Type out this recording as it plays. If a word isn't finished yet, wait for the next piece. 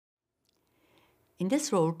In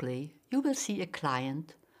this roleplay, you will see a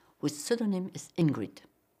client whose pseudonym is Ingrid.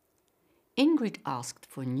 Ingrid asked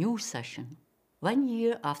for a new session 1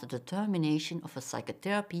 year after the termination of a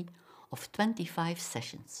psychotherapy of 25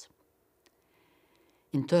 sessions.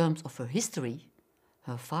 In terms of her history,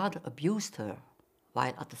 her father abused her,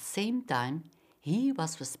 while at the same time he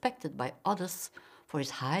was respected by others for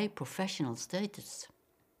his high professional status.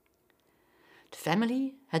 The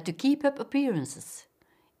family had to keep up appearances,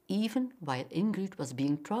 even while Ingrid was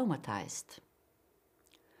being traumatized.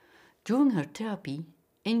 During her therapy,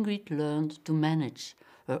 Ingrid learned to manage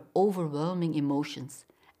her overwhelming emotions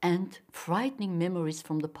and frightening memories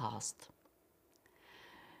from the past.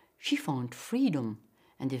 She found freedom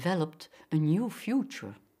and developed a new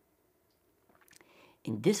future.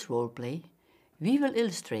 In this roleplay, we will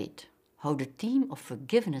illustrate how the theme of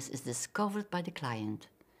forgiveness is discovered by the client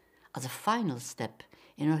as a final step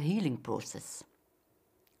in her healing process.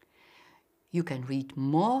 You can read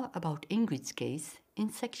more about Ingrid's case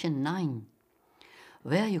in section 9,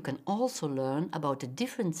 where you can also learn about the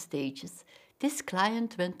different stages this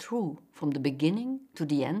client went through from the beginning to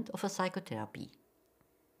the end of her psychotherapy.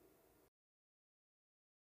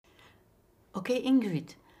 Okay,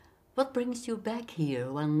 Ingrid, what brings you back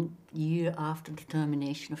here 1 year after the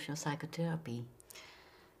termination of your psychotherapy?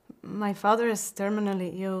 My father is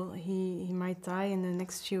terminally ill. He might die in the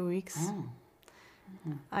next few weeks. Oh.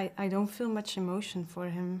 I don't feel much emotion for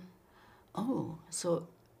him. Oh, so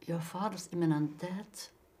your father's imminent death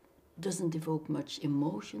doesn't evoke much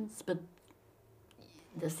emotions, but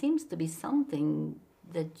there seems to be something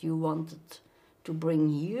that you wanted to bring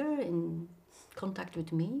here in contact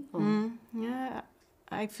with me? Yeah,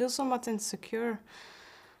 I feel somewhat insecure.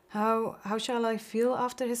 How shall I feel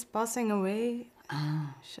after his passing away?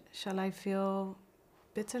 Shall I feel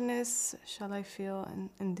bitterness? Shall I feel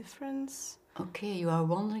indifference? Okay, you are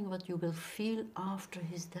wondering what you will feel after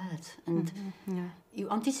his death, and Yeah. you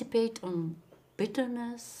anticipate on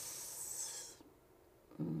bitterness.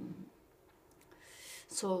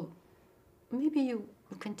 So maybe you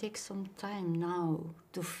can take some time now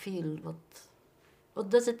to feel what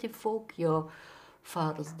does it evoke your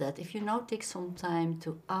father's death. If you now take some time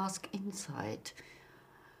to ask inside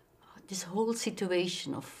this whole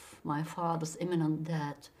situation of my father's imminent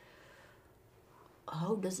death,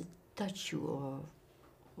 how does it touch you, or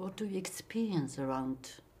what do you experience around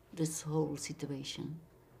this whole situation?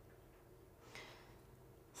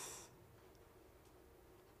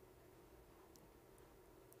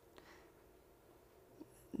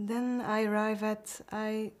 Then I arrive at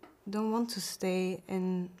I don't want to stay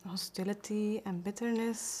in hostility and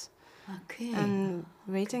bitterness Okay. and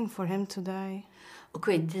waiting for him to die.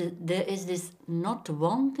 Okay, there is this not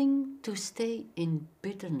wanting to stay in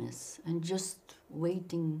bitterness and just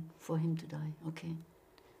waiting for him to die. Okay.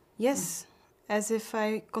 Yes, as if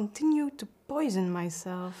I continue to poison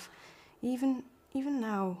myself, even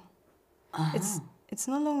now. It's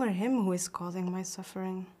no longer him who is causing my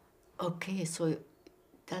suffering. Okay, so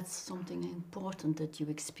that's something important that you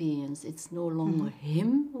experience. It's no longer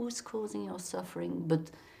him who's causing your suffering,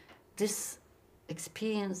 but this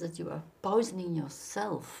experience that you are poisoning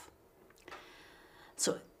yourself.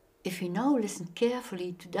 So if you now listen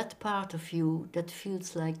carefully to that part of you that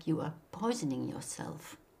feels like you are poisoning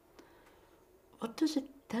yourself, what does it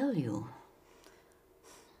tell you?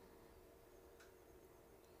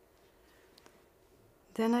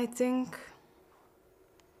 Then I think,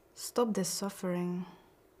 stop this suffering.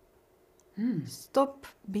 Stop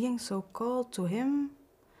being so cold to him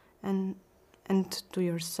and to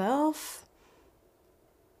yourself.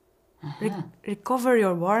 Recover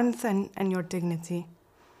your warmth and your dignity.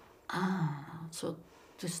 So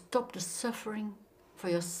to stop the suffering for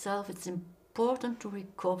yourself, it's important to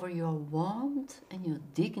recover your warmth and your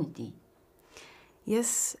dignity.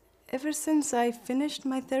 Yes, ever since I finished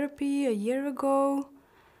my therapy a year ago,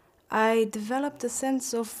 I developed a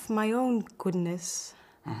sense of my own goodness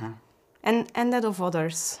and that of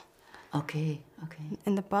others. Okay.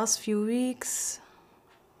 In the past few weeks,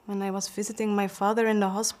 when I was visiting my father in the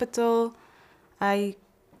hospital, I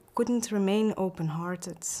couldn't remain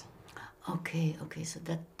open-hearted. Okay, so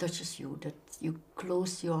that touches you, that you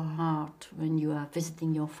close your heart when you are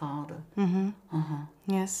visiting your father.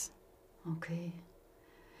 Yes. Okay.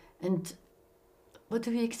 And what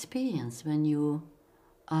do you experience when you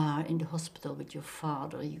are in the hospital with your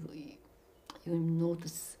father? You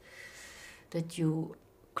notice that you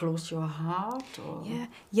close your heart, or? Yeah.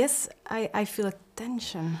 Yes, I feel a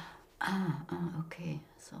tension. Okay.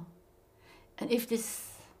 So, and if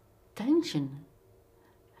this tension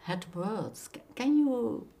had words, can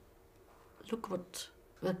you look what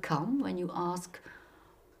will come when you ask,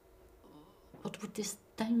 what would would this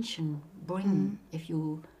tension bring if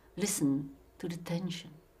you listen to the tension?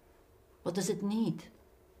 What does it need?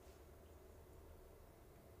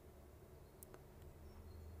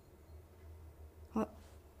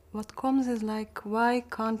 What comes is like, why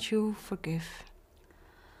can't you forgive?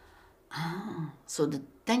 So the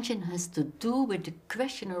tension has to do with the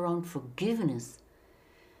question around forgiveness.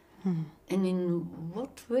 And in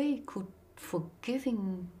what way could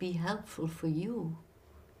forgiving be helpful for you?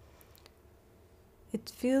 It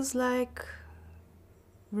feels like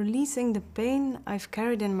releasing the pain I've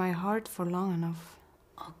carried in my heart for long enough.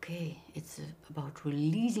 Okay, it's about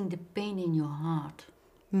releasing the pain in your heart.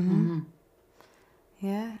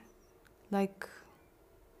 Yeah, like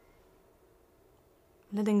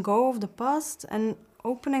letting go of the past and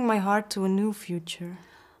opening my heart to a new future.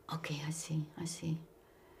 Okay, I see.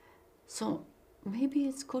 So maybe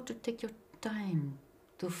it's good to take your time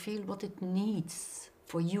to feel what it needs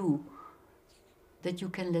for you, that you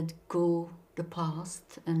can let go the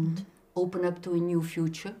past and open up to a new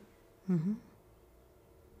future.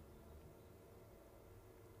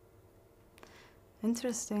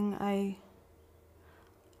 Interesting. I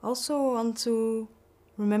also want to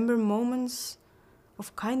remember moments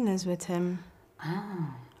of kindness with him.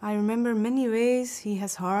 I remember many ways he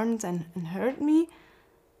has harmed and hurt me,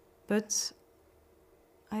 but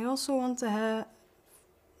I also want to have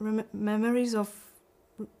memories of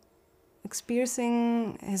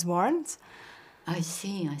experiencing his warmth. I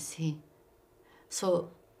see. So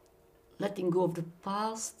letting go of the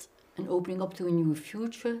past and opening up to a new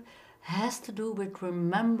future has to do with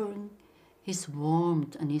remembering his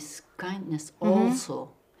warmth and his kindness also,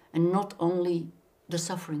 and not only the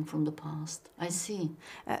suffering from the past. I see.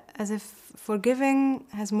 As if forgiving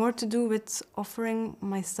has more to do with offering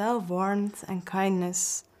myself warmth and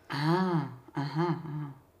kindness.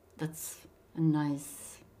 That's a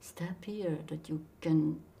nice step here, that you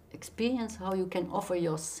can experience how you can offer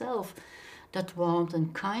yourself that warmth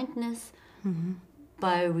and kindness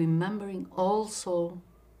by remembering also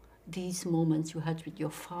these moments you had with your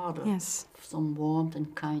father. Yes. Some warmth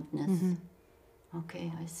and kindness.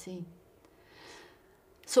 Okay, I see.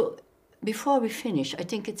 So before we finish, I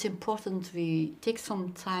think it's important we take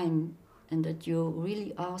some time and that you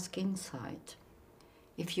really ask inside.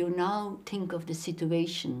 If you now think of the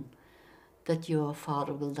situation that your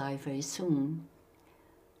father will die very soon,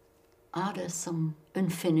 are there some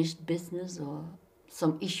unfinished business or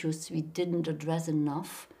some issues we didn't address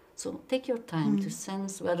enough? So take your time to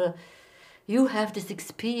sense whether you have this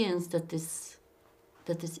experience that this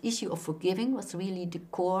issue of forgiving was really the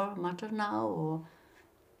core matter now, or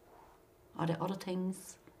are there other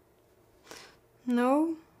things?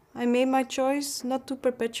 No, I made my choice not to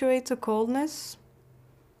perpetuate the coldness.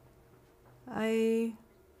 I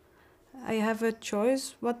have a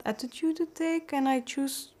choice what attitude to take, and I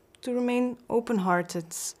choose to remain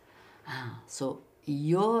open-hearted. So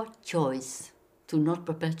your choice to not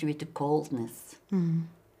perpetuate the coldness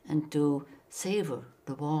and to savor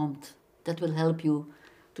the warmth, that will help you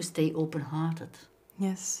to stay open-hearted.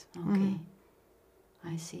 Yes. Okay,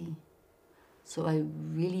 I see. So I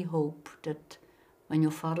really hope that when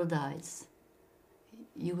your father dies,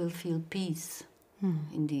 you will feel peace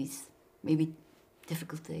in these maybe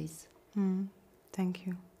difficult days. Thank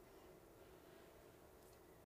you.